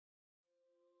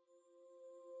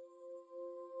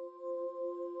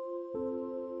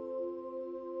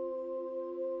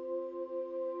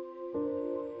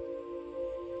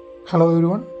Hello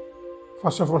everyone.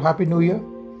 First of all, Happy New Year.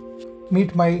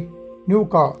 Meet my new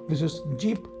car. This is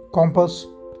Jeep Compass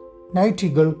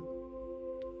Nighteagle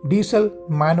diesel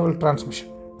manual transmission.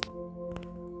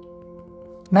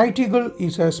 Nighteagle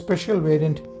is a special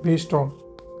variant based on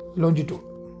Longitude.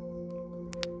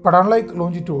 But unlike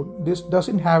Longitude, this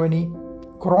doesn't have any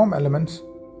chrome elements.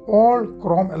 All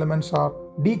chrome elements are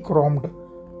dechromed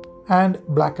and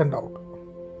blackened out.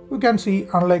 You can see,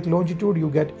 unlike Longitude, you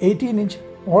get 18-inch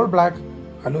all black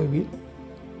alloy wheel.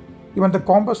 Even the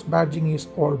compass badging is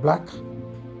all black.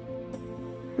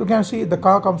 You can see the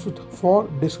car comes with 4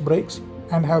 disc brakes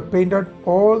and have painted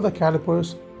all the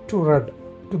calipers to red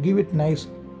to give it nice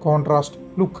contrast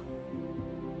look.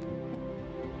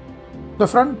 The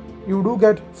front, you do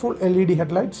get full LED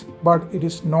headlights, but it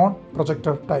is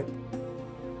non-projector type.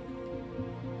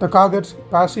 The car gets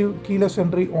passive keyless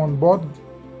entry on both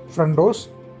front doors.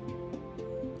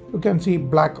 You can see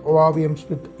black ORVMs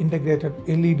with integrated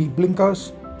LED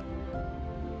blinkers,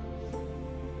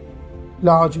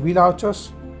 large wheel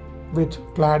arches with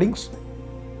claddings.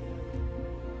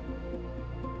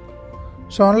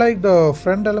 So unlike the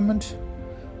front element,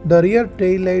 the rear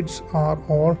tail lights are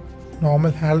all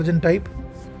normal halogen type.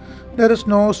 There is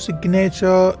no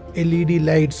signature LED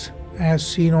lights as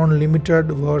seen on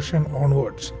limited version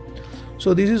onwards.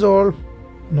 So this is all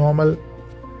normal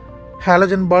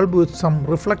halogen bulb with some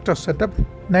reflector setup,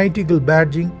 Nighteagle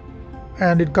badging,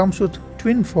 and it comes with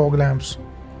twin fog lamps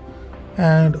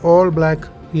and all black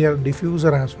rear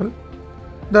diffuser as well.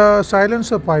 The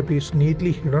silencer pipe is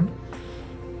neatly hidden,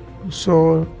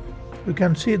 so you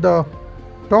can see the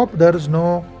top. There is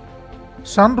no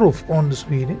sunroof on this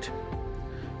variant,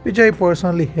 which I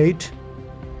personally hate,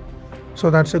 so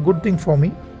that's a good thing for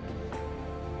me.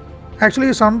 Actually,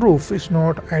 a sunroof is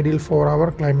not ideal for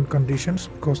our climate conditions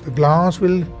because the glass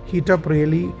will heat up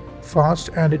really fast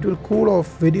and it will cool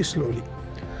off very slowly.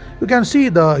 You can see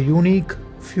the unique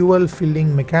fuel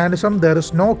filling mechanism. There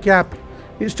is no cap.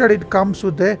 Instead, it comes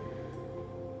with a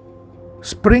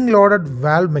spring-loaded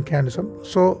valve mechanism.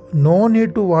 So, no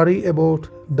need to worry about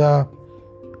the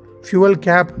fuel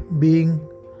cap being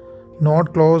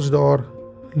not closed or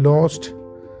lost.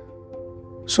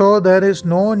 So there is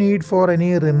no need for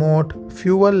any remote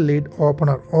fuel lid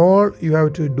opener. All you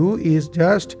have to do is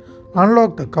just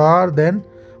unlock the car, then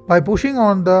by pushing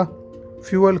on the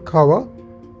fuel cover,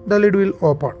 the lid will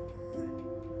open.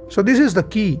 So this is the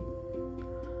key.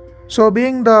 So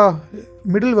being the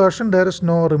middle version, there is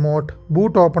no remote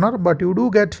boot opener, but you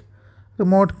do get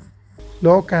remote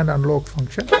lock and unlock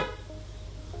function.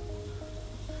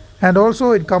 And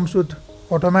also it comes with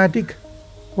automatic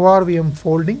ORVM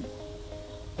folding,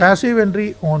 passive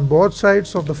entry on both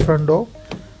sides of the front door.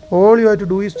 All you have to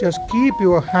do is just keep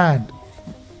your hand.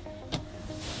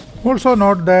 Also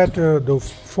note that the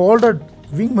folded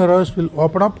wing mirrors will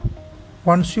open up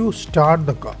once you start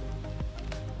the car.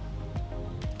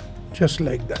 Just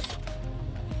like that.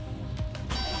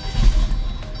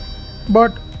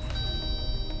 But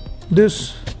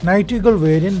this Nighteagle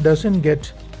variant doesn't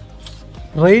get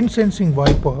rain sensing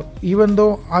wiper, even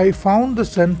though I found the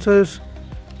sensors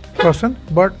present,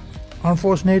 but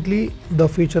unfortunately the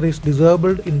feature is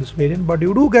disabled in this variant. But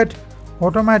you do get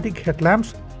automatic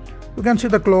headlamps. You can see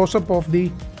the close-up of the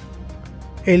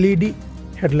LED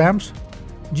headlamps,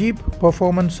 Jeep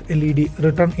Performance LED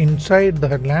written inside the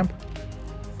headlamp,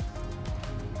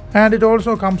 and it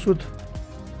also comes with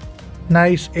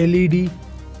nice LED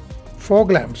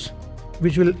fog lamps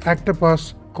which will act up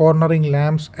as cornering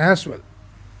lamps as well.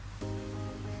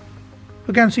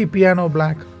 You can see piano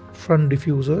black front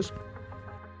diffusers,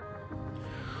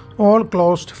 all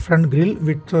closed front grille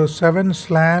with 7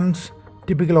 slants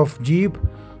typical of Jeep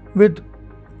with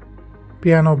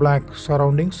piano black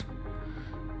surroundings.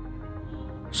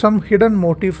 Some hidden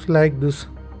motifs like this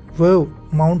wave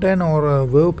mountain or a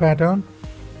wave pattern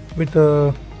with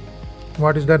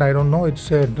what is that, I don't know, it's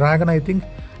a dragon I think,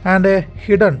 and a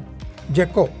hidden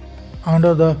gecko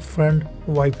under the front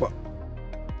wiper.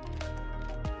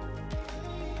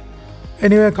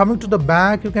 Anyway, coming to the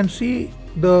back, you can see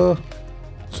the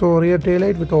rear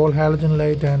taillight with all halogen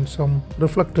light and some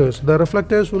reflectors. The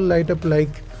reflectors will light up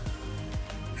like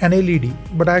an LED,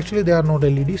 but actually they are not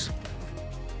LEDs.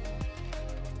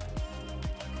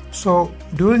 So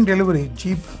during delivery,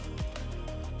 Jeep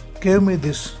gave me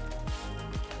this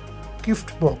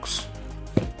gift box.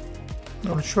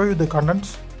 I will show you the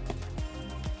contents.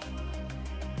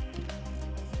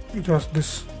 It was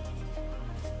this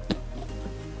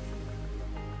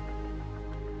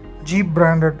Jeep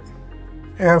branded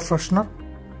air freshener,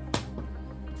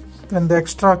 then the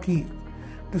extra key.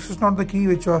 This is not the key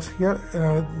which was here,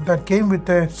 that came with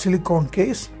a silicone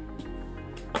case.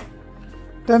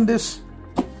 Then this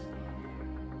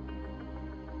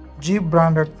Jeep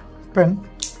branded pen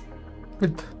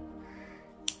with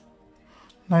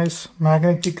nice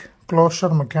magnetic closure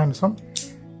mechanism,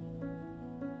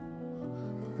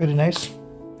 very nice.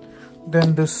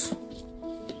 Then this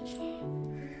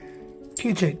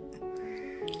keychain,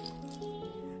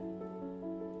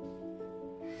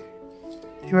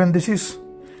 even this is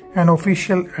an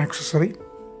official accessory.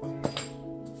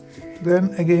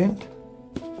 Then again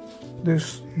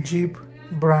this Jeep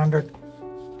branded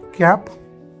cap,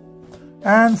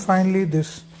 and finally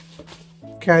this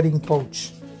carrying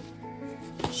pouch.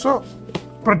 So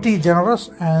pretty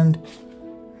generous and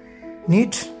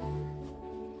neat.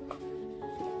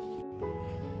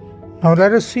 Now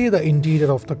let us see the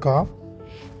interior of the car.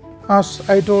 As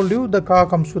I told you, the car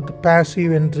comes with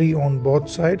passive entry on both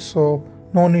sides, so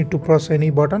no need to press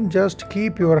any button, just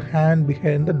keep your hand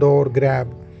behind the door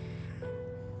grab.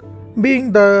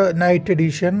 Being the night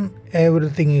edition,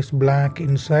 everything is black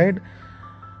inside,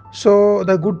 so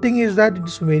the good thing is that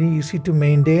it's very easy to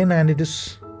maintain and it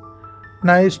is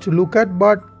nice to look at,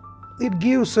 but it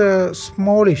gives a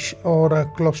smallish or a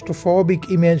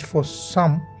claustrophobic image for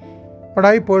some, but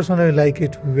I personally like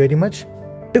it very much.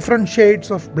 Different shades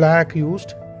of black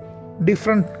used,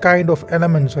 different kind of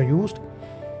elements are used.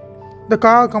 The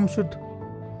car comes with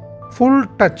full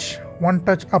touch, one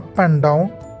touch up and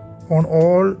down on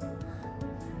all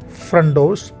front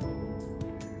doors.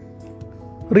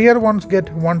 Rear ones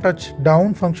get one touch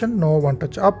down function, no one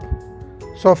touch up.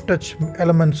 Soft touch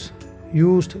elements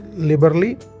used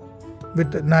liberally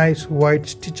with nice white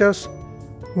stitches.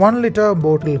 1 liter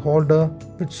bottle holder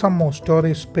with some more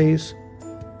storage space.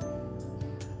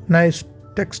 Nice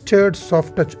textured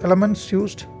soft touch elements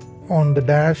used on the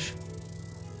dash.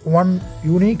 One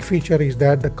unique feature is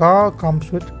that the car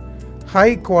comes with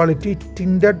high quality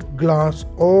tinted glass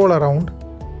all around,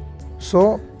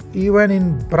 so even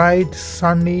in bright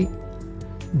sunny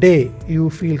day you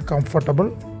feel comfortable.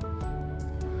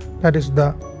 That is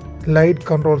the light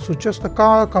control switches. The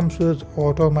car comes with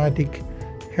automatic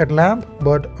headlamp,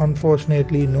 but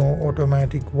unfortunately no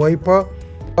automatic wiper.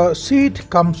 Seat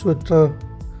comes with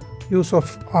use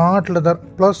of art leather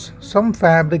plus some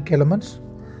fabric elements.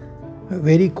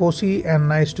 Very cozy and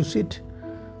nice to sit.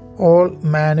 All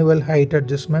manual height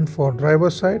adjustment for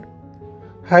driver's side.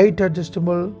 Height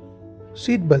adjustable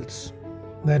seat belts.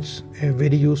 That's a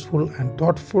very useful and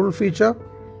thoughtful feature.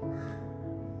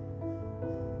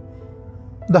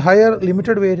 The higher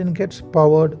limited variant gets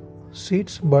powered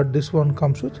seats, but this one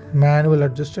comes with manual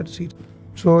adjusted seats.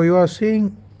 So you are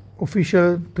seeing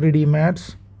official 3D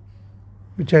mats,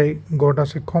 which I got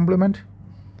as a compliment.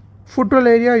 Footwell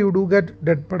area you do get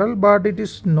dead pedal, but it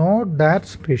is not that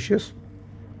spacious.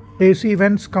 AC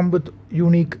vents come with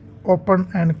unique open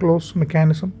and close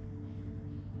mechanism.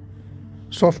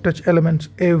 Soft touch elements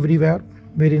everywhere,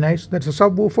 very nice. That's a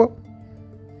subwoofer.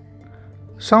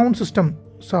 Sound system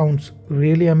sounds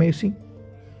really amazing.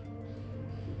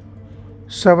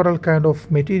 Several kind of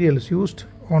materials used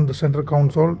on the center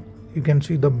console. You can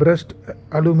see the brushed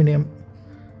aluminum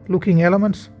looking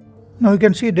elements. Now you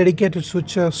can see dedicated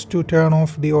switches to turn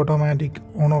off the automatic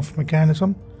on-off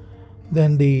mechanism.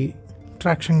 Then the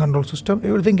traction control system.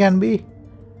 Everything can be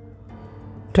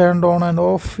turned on and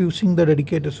off using the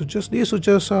dedicated switches. These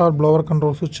switches are blower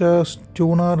control switches,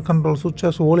 tuner control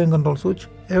switches, volume control switch.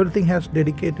 Everything has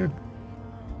dedicated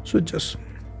switches.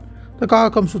 The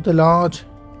car comes with a large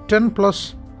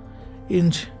 10+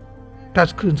 inch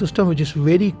touchscreen system, which is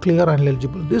very clear and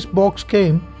legible. This box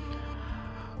came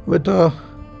with a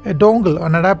dongle,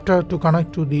 an adapter to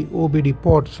connect to the OBD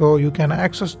port, so you can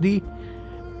access the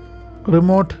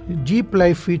remote Jeep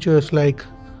Life features like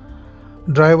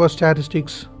driver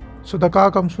statistics. So the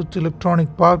car comes with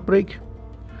electronic park brake,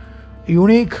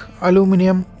 unique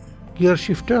aluminum gear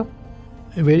shifter,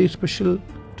 very special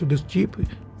to this Jeep.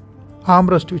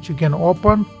 Armrest which you can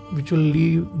open, which will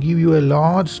give you a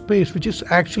large space, which is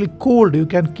actually cooled. You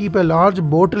can keep a large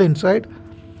bottle inside.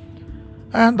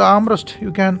 And the armrest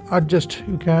you can adjust.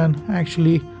 You can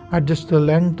actually adjust the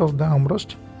length of the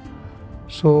armrest.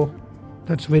 So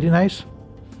that's very nice.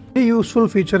 A useful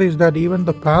feature is that even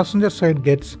the passenger side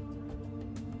gets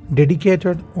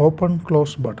dedicated open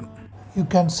close button. You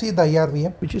can see the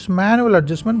ERVM, which is manual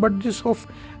adjustment, but it is of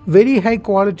very high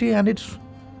quality and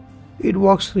it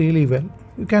works really well.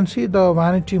 You can see the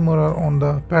vanity mirror on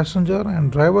the passenger and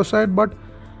driver side, but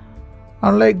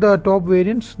unlike the top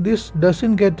variants, this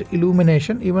doesn't get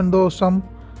illumination. Even though some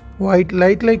white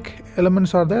light-like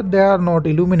elements are there, they are not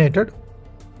illuminated.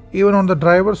 Even on the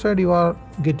driver side you are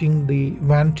getting the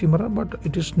vanity mirror, but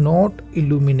it is not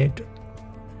illuminated.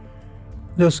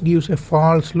 Just gives a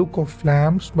false look of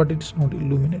flames, but it is not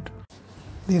illuminate.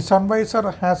 The sun visor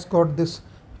has got this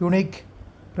unique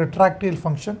retractile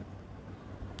function,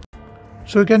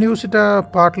 so you can use it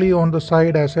partly on the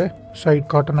side as a side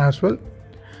curtain as well.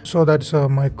 So that's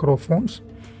microphones.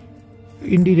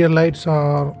 Interior lights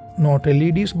are not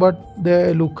LEDs, but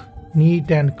they look neat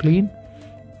and clean.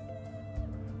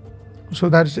 So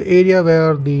that's the area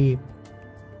where the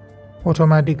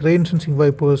automatic rain sensing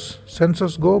wipers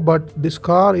sensors go, but this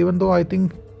car, even though I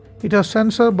think it has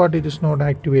sensor, but it is not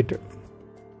activated.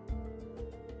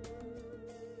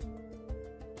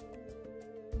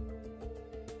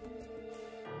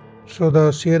 So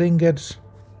the steering gets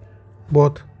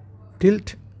both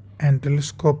tilt and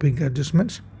telescopic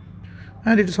adjustments,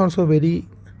 and it is also very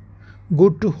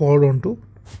good to hold on to.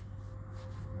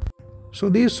 So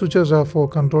these switches are for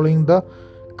controlling the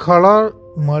color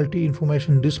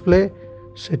multi-information display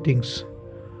settings.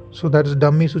 So that is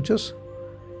dummy switches.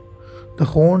 The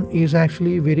horn is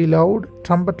actually very loud,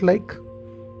 trumpet-like.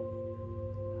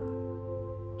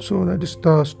 So that is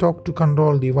the stock to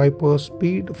control the wiper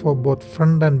speed for both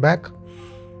front and back.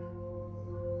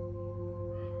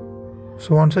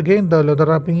 So once again, the leather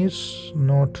wrapping is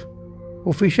not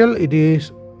official, it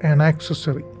is an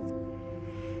accessory.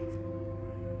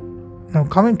 Now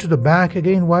coming to the back,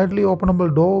 again widely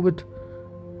openable door with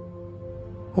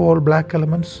all black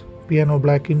elements, piano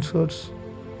black inserts,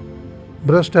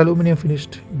 brushed aluminum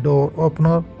finished door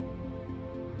opener.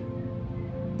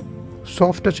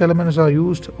 Soft touch elements are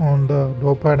used on the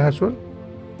door pad as well.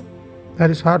 That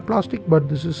is hard plastic, but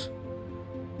this is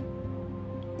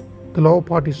the lower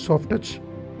part is soft touch.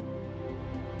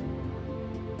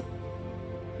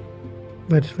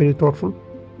 That is very thoughtful.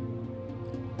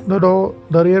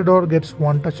 The rear door gets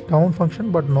one touch down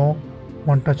function, but no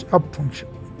one touch up function.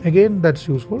 Again, that's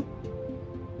useful.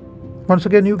 Once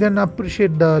again, you can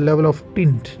appreciate the level of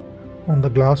tint on the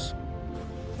glass.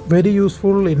 Very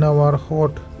useful in our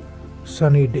hot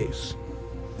sunny days.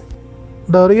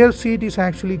 The rear seat is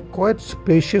actually quite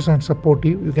spacious and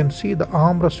supportive. You can see the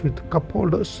armrest with cup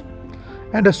holders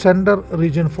and a center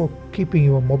region for keeping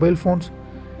your mobile phones.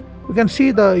 You can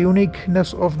see the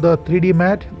uniqueness of the 3D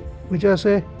mat, which has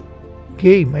a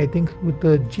game, I think, with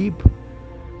the Jeep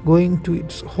going to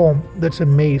its home. That's a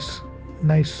maze.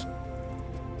 Nice.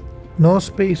 No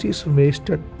space is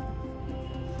wasted.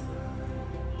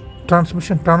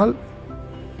 Transmission tunnel,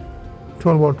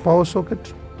 12-volt power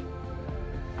socket,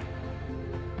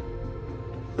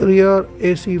 rear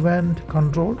AC vent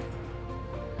control,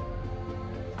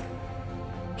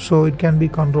 so it can be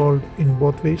controlled in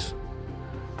both ways.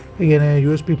 Again, a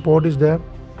USB port is there.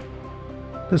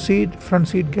 The front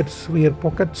seat gets rear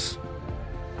pockets,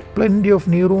 plenty of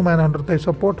knee room and under thigh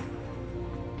support,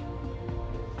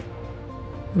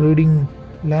 reading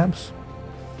lamps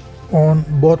on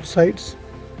both sides,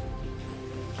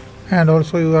 and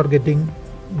also you are getting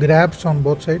grabs on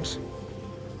both sides.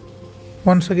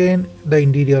 Once again, the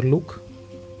interior look.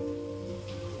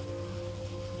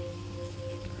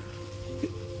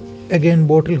 Again,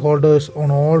 bottle holders on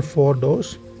all 4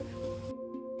 doors.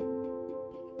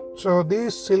 So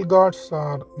these sill guards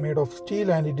are made of steel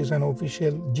and it is an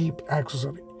official Jeep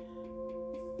accessory.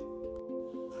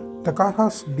 The car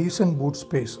has decent boot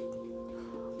space.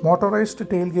 Motorized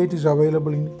tailgate is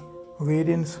available in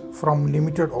variants from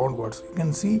limited onwards. You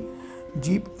can see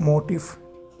Jeep motif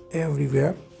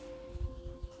everywhere.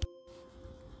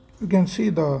 You can see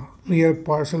the rear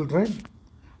parcel tray,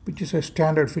 which is a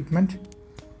standard fitment,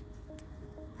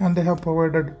 and they have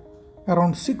provided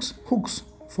around 6 hooks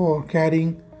for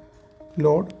carrying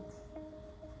load,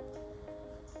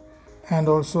 and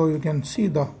also you can see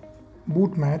the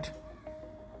boot mat,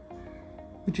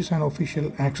 which is an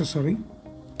official accessory.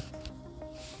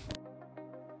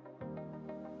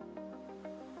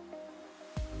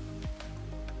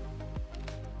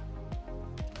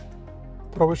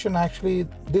 Provision, actually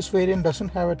this variant doesn't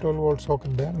have a 12-volt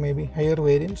socket there. Maybe higher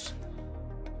variants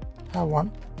have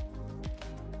one.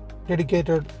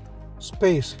 Dedicated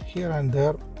space here and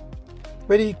there.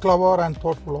 Very clever and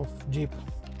thoughtful of Jeep.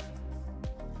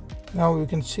 Now you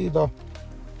can see the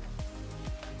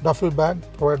duffel bag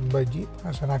provided by Jeep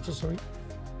as an accessory.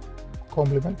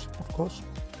 Compliment, of course.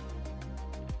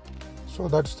 So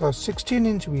that's the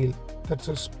 16-inch wheel. That's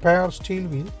a spare steel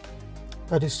wheel.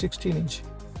 That is 16-inch.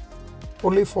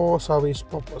 Only for service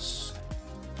purpose.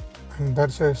 And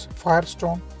that's a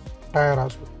Firestone tire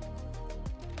as well.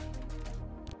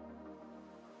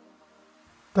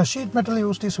 The sheet metal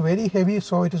used is very heavy,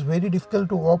 so it is very difficult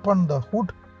to open the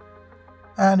hood,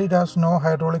 and it has no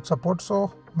hydraulic support,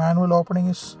 so manual opening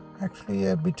is actually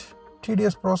a bit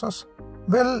tedious process.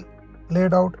 Well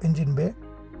laid out engine bay.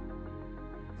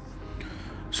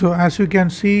 So as you can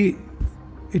see,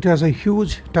 it has a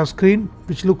huge touchscreen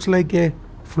which looks like a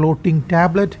floating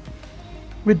tablet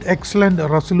with excellent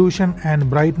resolution and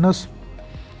brightness,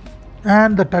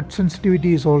 and the touch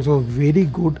sensitivity is also very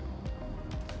good.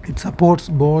 It supports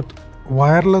both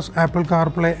wireless Apple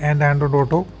CarPlay and Android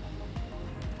Auto,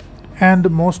 and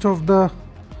most of the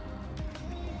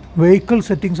vehicle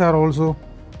settings are also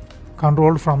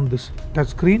controlled from this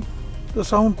touchscreen. The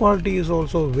sound quality is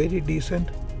also very decent.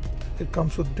 It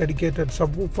comes with dedicated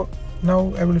subwoofer.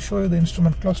 Now I will show you the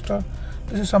instrument cluster.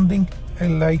 This is something I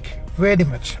like very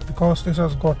much because this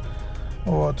has got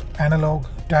both analog,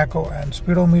 tacho and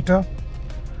speedometer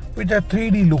with a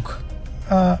 3D look.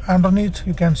 Underneath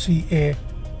you can see a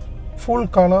full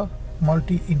color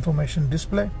multi-information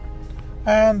display,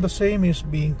 and the same is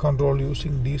being controlled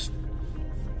using these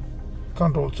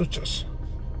control switches.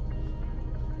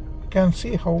 You can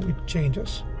see how it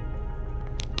changes.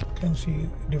 You can see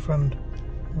different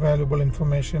valuable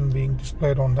information being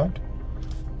displayed on that.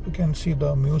 You can see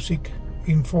the music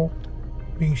info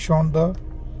being shown there.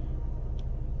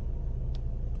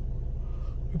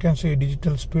 You can see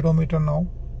digital speedometer now,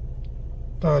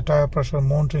 the tire pressure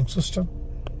monitoring system,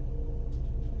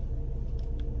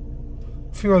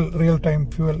 fuel real-time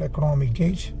fuel economy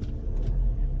gauge.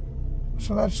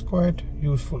 So that's quite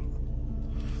useful.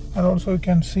 And also you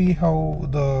can see how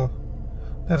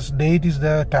there's date is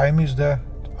there, time is there,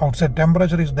 outside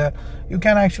temperature is there. You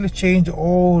can actually change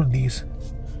all these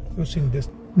using this.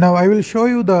 Now I will show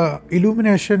you the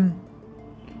illumination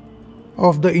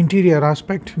of the interior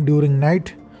aspect during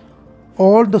night.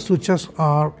 All the switches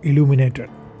are illuminated,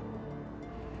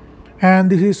 and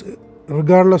this is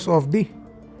regardless of the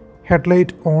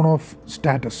headlight on off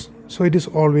status, so it is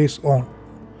always on.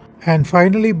 And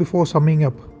finally, before summing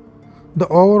up the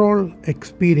overall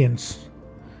experience,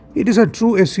 it is a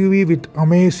true SUV with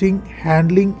amazing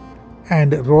handling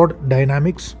and road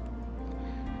dynamics.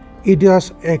 It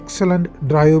has excellent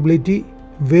drivability,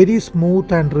 very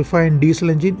smooth and refined diesel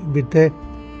engine with a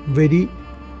very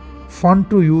fun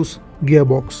to use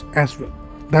gearbox as well.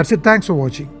 That's it. Thanks for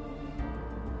watching.